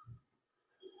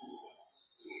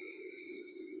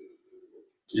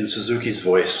in Suzuki's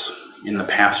voice, in the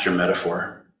pasture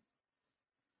metaphor,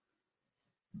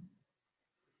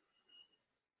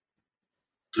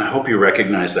 I hope you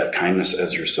recognize that kindness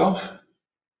as yourself.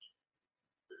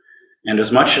 And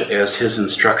as much as his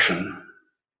instruction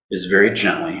is very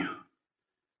gently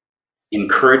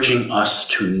encouraging us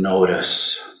to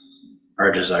notice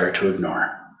our desire to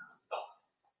ignore.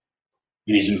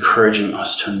 And he's encouraging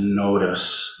us to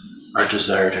notice our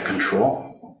desire to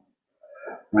control,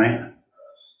 right?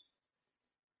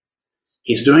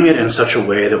 He's doing it in such a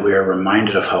way that we are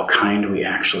reminded of how kind we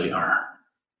actually are.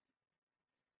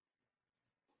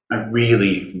 I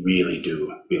really, really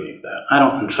do believe that. I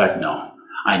don't, in fact, know.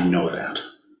 I know that.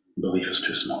 Belief is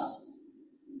too small.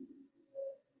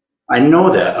 I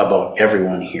know that about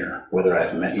everyone here, whether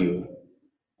I've met you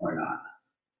or not.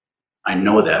 I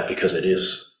know that because it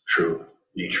is true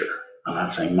nature. I'm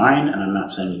not saying mine, and I'm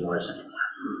not saying yours anymore.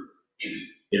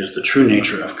 It is the true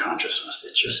nature of consciousness.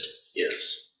 It just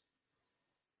is.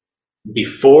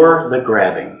 Before the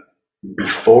grabbing,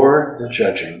 before the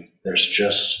judging, there's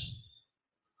just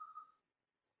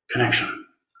connection,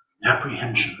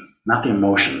 apprehension, not the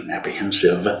emotion,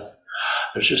 apprehensive.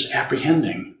 There's just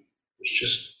apprehending. There's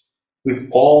just, we've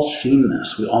all seen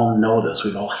this. We all know this.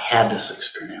 We've all had this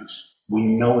experience.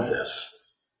 We know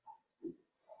this.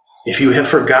 If you have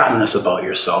forgotten this about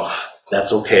yourself,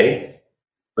 that's okay.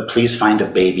 But please find a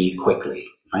baby quickly.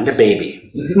 Find a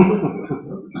baby.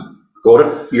 Go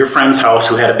to your friend's house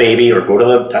who had a baby, or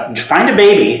find a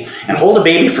baby and hold a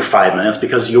baby for 5 minutes,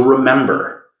 because you'll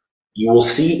remember. You will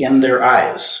see in their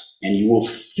eyes, and you will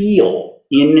feel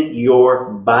in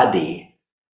your body.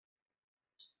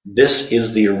 This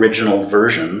is the original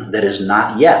version that is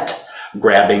not yet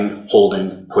grabbing,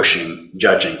 holding, pushing,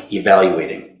 judging,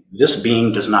 evaluating. This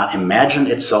being does not imagine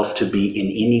itself to be in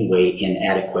any way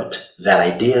inadequate. That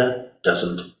idea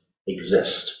doesn't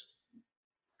exist.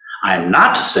 I'm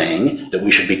not saying that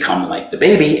we should become like the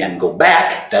baby and go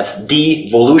back. That's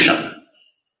devolution.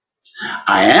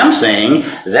 I am saying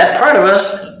that part of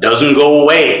us doesn't go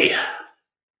away.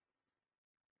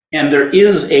 And there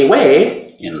is a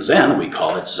way, in Zen we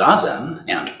call it Zazen,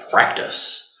 and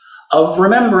practice, of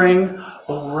remembering,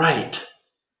 oh right,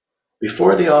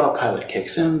 before the autopilot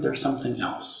kicks in, there's something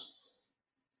else.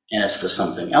 And it's the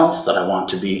something else that I want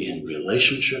to be in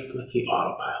relationship with the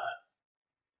autopilot.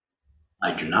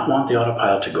 I do not want the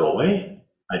autopilot to go away.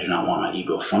 I do not want my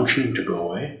ego functioning to go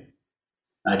away.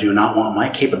 I do not want my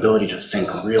capability to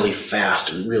think really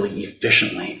fast and really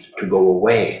efficiently to go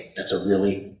away. That's a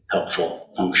really helpful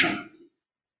function.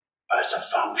 But it's a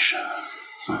function.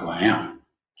 It's not who I am.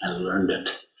 I learned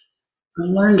it.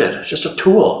 It's just a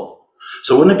tool.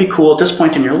 So wouldn't it be cool at this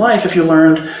point in your life if you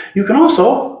learned you can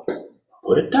also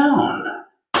put it down.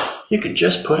 You can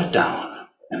just put it down.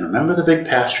 And remember the big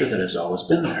pasture that has always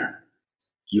been there.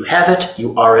 You have it,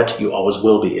 you are it, you always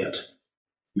will be it.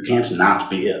 You can't not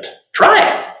be it. Try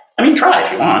it. I mean, try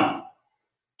if you want.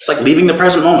 It's like leaving the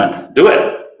present moment. Do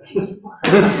it.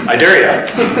 I dare you.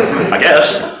 I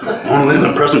guess. Only in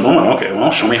the present moment. Okay,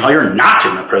 well, show me how you're not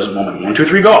in the present moment. 1, 2,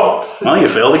 3, go. Well, you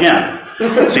failed again.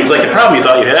 Seems like the problem you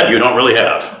thought you had, you don't really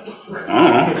have. I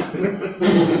don't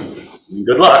know.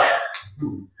 Good luck.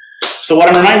 So what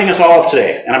I'm reminding us all of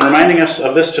today, and I'm reminding us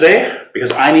of this today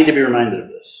because I need to be reminded of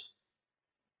this.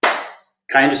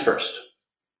 Kind is first.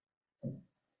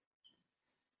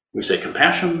 We say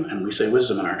compassion and we say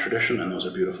wisdom in our tradition, and those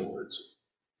are beautiful words.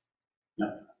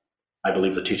 Yep. I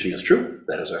believe the teaching is true.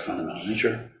 That is our fundamental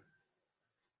nature.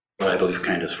 But I believe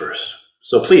kind is first.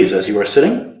 So please, as you are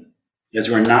sitting, as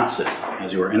you are not sitting,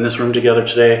 as you are in this room together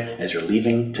today, as you're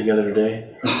leaving together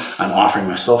today, I'm offering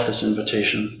myself this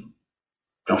invitation.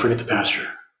 Don't forget the pasture.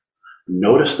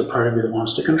 Notice the part of you that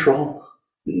wants to control.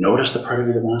 Notice the part of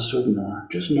you that wants to ignore.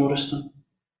 Just notice them.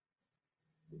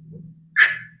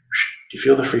 Do you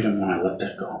feel the freedom when I let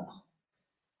that go?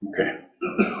 Okay.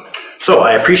 So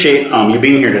I appreciate you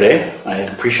being here today. I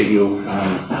appreciate you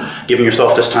giving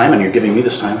yourself this time, and you're giving me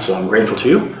this time, so I'm grateful to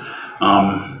you.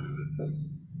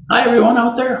 Hi, everyone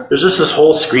out there. There's just this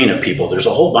whole screen of people. There's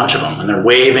a whole bunch of them, and they're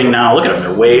waving now. Look at them.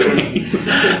 They're waving.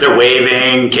 They're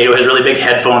waving. Cato has really big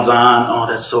headphones on. Oh,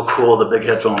 that's so cool, the big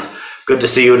headphones. Good to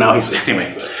see you. Now he's...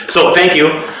 Anyway, so thank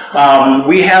you.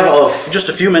 We have just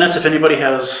a few minutes if anybody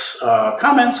has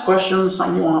comments, questions,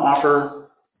 something you want to offer,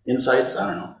 insights,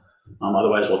 I don't know.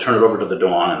 Otherwise, we'll turn it over to the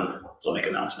Dawn and they'll make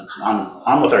announcements.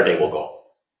 On with our day, we'll go.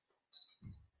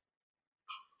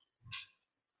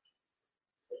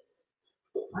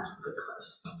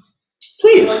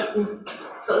 Please.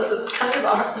 So this is kind of a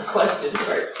hard question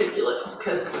to articulate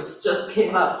because this just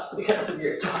came up because of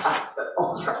your talk, but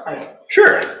I'll try.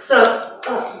 Sure. So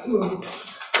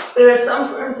there are some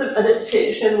forms of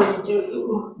meditation where you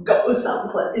do go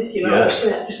someplace, you know, yes.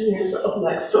 Imagine yourself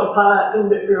next to a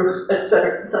pond, et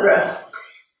cetera, et cetera.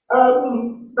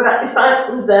 But I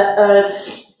find that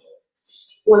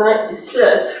when I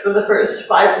sit for the first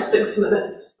 5 or 6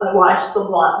 minutes, I watch the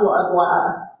blah, blah,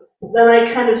 blah. Then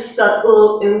I kind of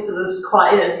settle into this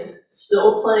quiet,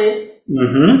 still place.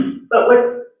 Mm-hmm. But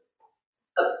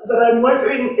I'm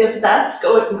wondering if that's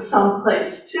going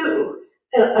someplace too.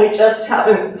 And I just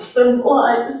haven't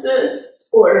symbolized it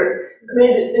or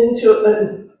made it into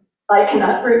an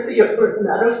iconography or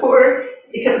metaphor,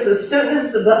 because as soon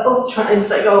as the bell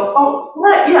chimes, I go, oh,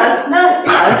 not yet, not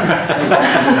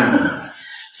yet.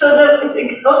 So then I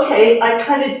think, okay, I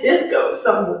kind of did go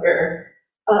somewhere.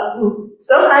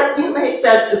 So how do you make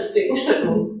that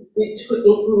distinction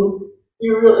between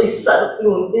you really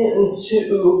settling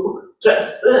into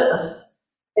just this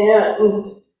and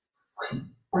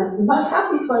my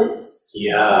happy place?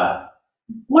 Yeah.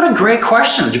 What a great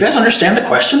question. Do you guys understand the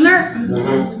question there?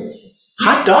 Mm-hmm.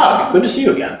 Hot dog. Good to see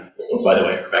you again, by the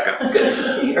way, Rebecca. Good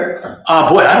to be here.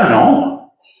 Boy, I don't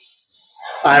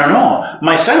know.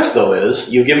 My sense, though, is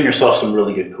you've given yourself some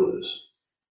really good clues.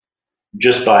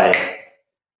 Just by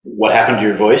what happened to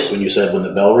your voice when you said, when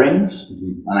the bell rings,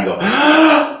 mm-hmm. And I go,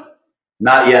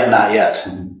 not yet, not yet.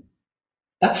 Mm-hmm.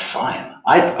 That's fine.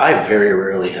 I very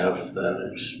rarely have that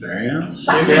experience.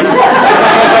 I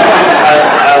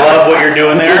love what you're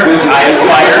doing there. I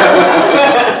aspire.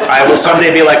 I will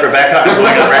someday be like Rebecca. I'm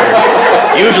going on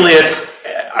record. Usually it's,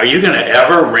 are you going to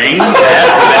ever ring that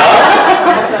bell?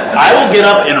 I will get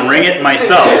up and ring it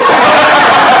myself.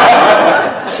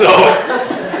 So,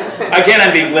 again,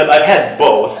 I'm being glib. I've had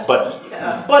both, but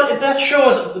that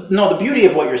shows, no, the beauty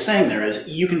of what you're saying there is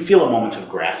you can feel a moment of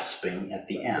grasping at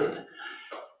the end.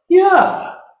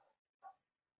 Yeah.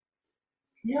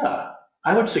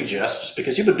 I would suggest, just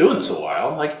because you've been doing this a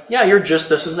while, like, yeah, you're just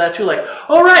this is that too. Like,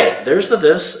 all right, there's the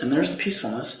this, and there's the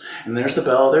peacefulness, and there's the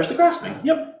bell, there's the grasping.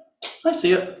 Yep, I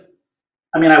see it.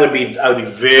 I mean, I would be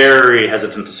very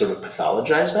hesitant to sort of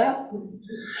pathologize that,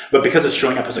 but because it's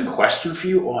showing up as a question for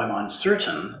you, oh, I'm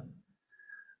uncertain.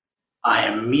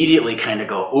 I immediately kind of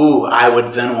go, ooh, I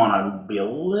would then want to be a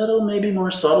little maybe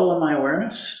more subtle in my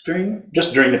awareness during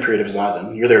the period of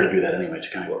Zazen. You're there to do that anyway, to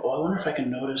kind of go, oh, I wonder if I can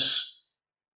notice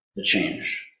the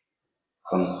change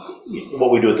from what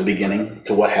we do at the beginning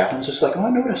to what happens. Just like, oh, I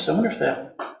wonder what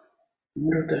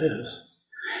that is.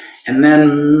 And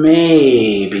then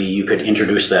maybe you could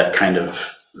introduce that kind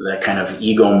of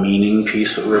ego meaning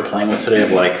piece that we were playing with today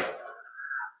of like,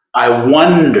 I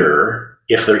wonder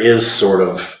if there is sort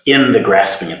of in the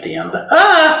grasping at the end,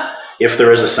 if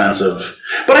there is a sense of,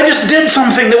 but I just did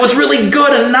something that was really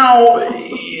good and now,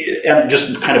 and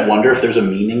just kind of wonder if there's a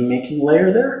meaning-making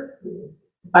layer there.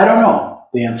 I don't know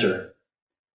the answer,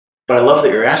 but I love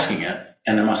that you're asking it,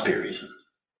 and there must be a reason.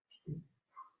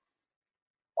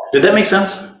 Did that make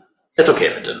sense? It's okay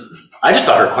if it didn't. I just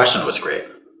thought her question was great.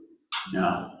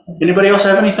 Yeah. Anybody else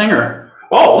have anything, or?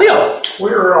 Oh, Leo.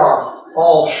 We're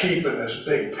all sheep in this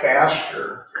big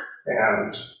pasture,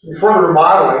 and before the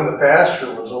remodeling, the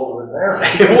pasture was over there.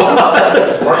 It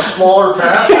was. Much smaller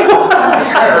pasture.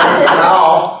 And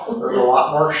now there's a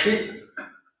lot more sheep,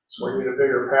 so we need a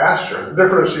bigger pasture. The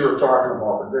difference you were talking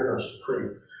about, the difference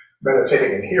between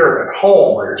meditating in here and at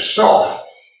home by yourself.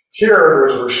 Here,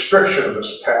 there's a restriction of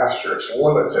this pasture. It's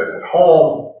limited. At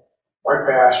home, my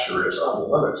pasture is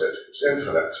unlimited. It's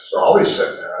infinite. So I'll be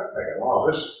sitting there and thinking, wow,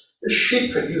 this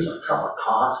sheep could use a cup of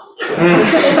coffee. I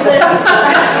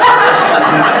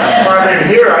mean,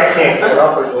 here I can't get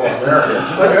up and go in there.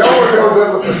 But you know what goes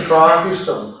in with this coffee?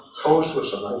 Some toast with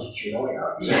some nice jelly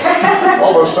on it.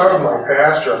 All of a sudden, my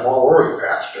pasture, I'm all over the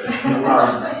pasture. I'm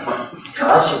not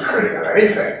concentrating on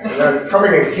anything. And then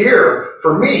coming in here,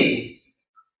 for me,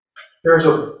 there's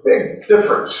a big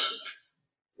difference.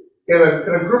 In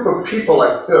a group of people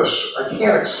like this, I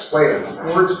can't explain it.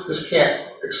 Words just can't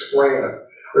explain it.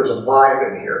 There's a vibe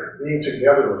in here. Being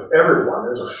together with everyone,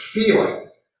 there's a feeling.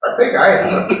 I think I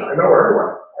have it. I know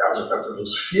everyone has it, that there's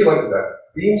this feeling that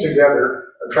being together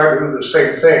and trying to do the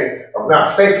same thing of not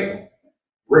thinking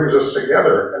brings us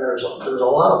together. And there's a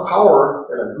lot of power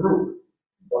in a group,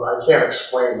 but I can't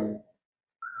explain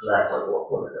exactly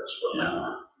what it is. But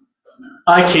yeah.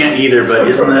 I can't either, but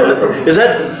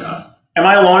am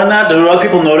I alone in that? Do other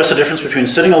people notice a difference between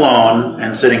sitting alone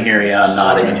and sitting here? Yeah,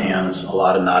 nodding in hands, a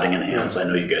lot of nodding in hands. I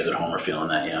know you guys at home are feeling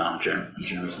that. Yeah,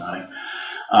 Jeremy's nodding.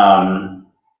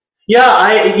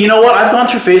 Yeah, you know what? I've gone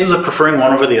through phases of preferring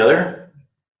one over the other,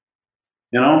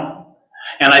 and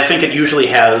I think it usually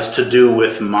has to do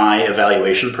with my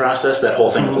evaluation process, that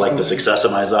whole thing of like the success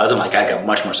of my Zazen. Like I got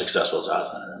much more successful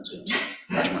Zazen, it seems.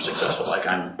 Much more successful. Like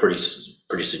I'm pretty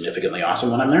significantly awesome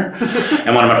when I'm there.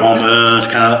 And when I'm at home, it's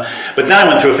kind of, but then I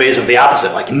went through a phase of the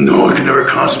opposite. Like, no, I can never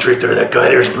concentrate there. That guy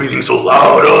there is breathing so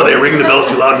loud. Oh, they ring the bells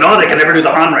too loud. No, they can never do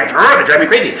the on right. Oh, they drive me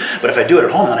crazy. But if I do it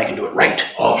at home, then I can do it right.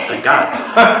 Oh, thank God.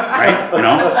 Right?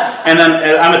 And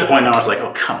then I'm at the point now, it's like,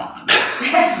 oh, come on.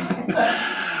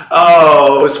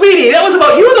 Oh, sweetie, that was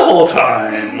about you the whole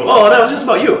time. Oh, that was just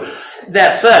about you.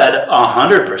 That said,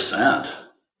 100%.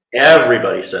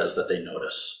 Everybody says that they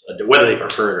notice, whether they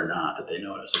prefer it or not, that they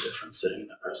notice a difference sitting in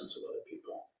the presence of other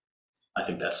people. I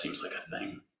think that seems like a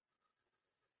thing.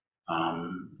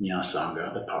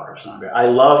 Sangha, the power of Sangha. I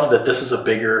love that this is a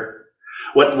bigger,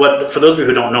 for those of you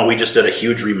who don't know, we just did a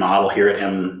huge remodel here at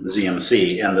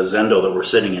MZMC, and the Zendo that we're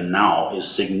sitting in now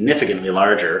is significantly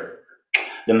larger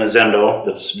than the Zendo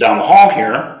that's down the hall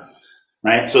here,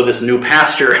 right? So this new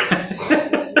pasture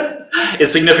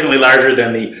is significantly larger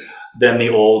than the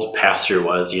old pasture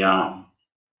was, yeah.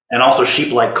 And also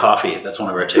sheep like coffee. That's one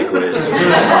of our takeaways.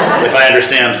 If I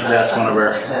understand, that's one of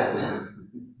our...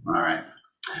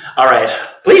 All right,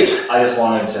 please. I just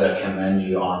wanted to commend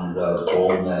you on the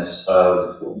boldness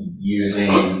of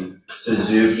using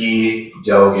Suzuki,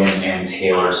 Dogen, and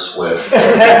Taylor Swift in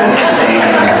the same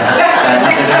sentence.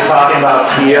 And just talking about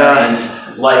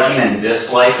liking and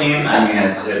disliking, I mean,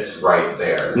 it's right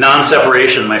there.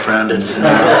 Non-separation, my friend. It's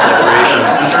non-separation.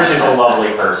 I'm sure she's a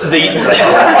lovely person. The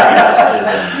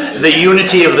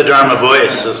unity of the Dharma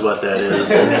voice is what that is.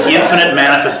 The infinite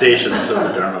manifestations of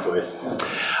the Dharma voice.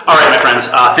 All right, my friends,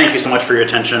 thank you so much for your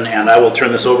attention, and I will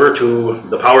turn this over to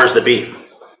the powers that be.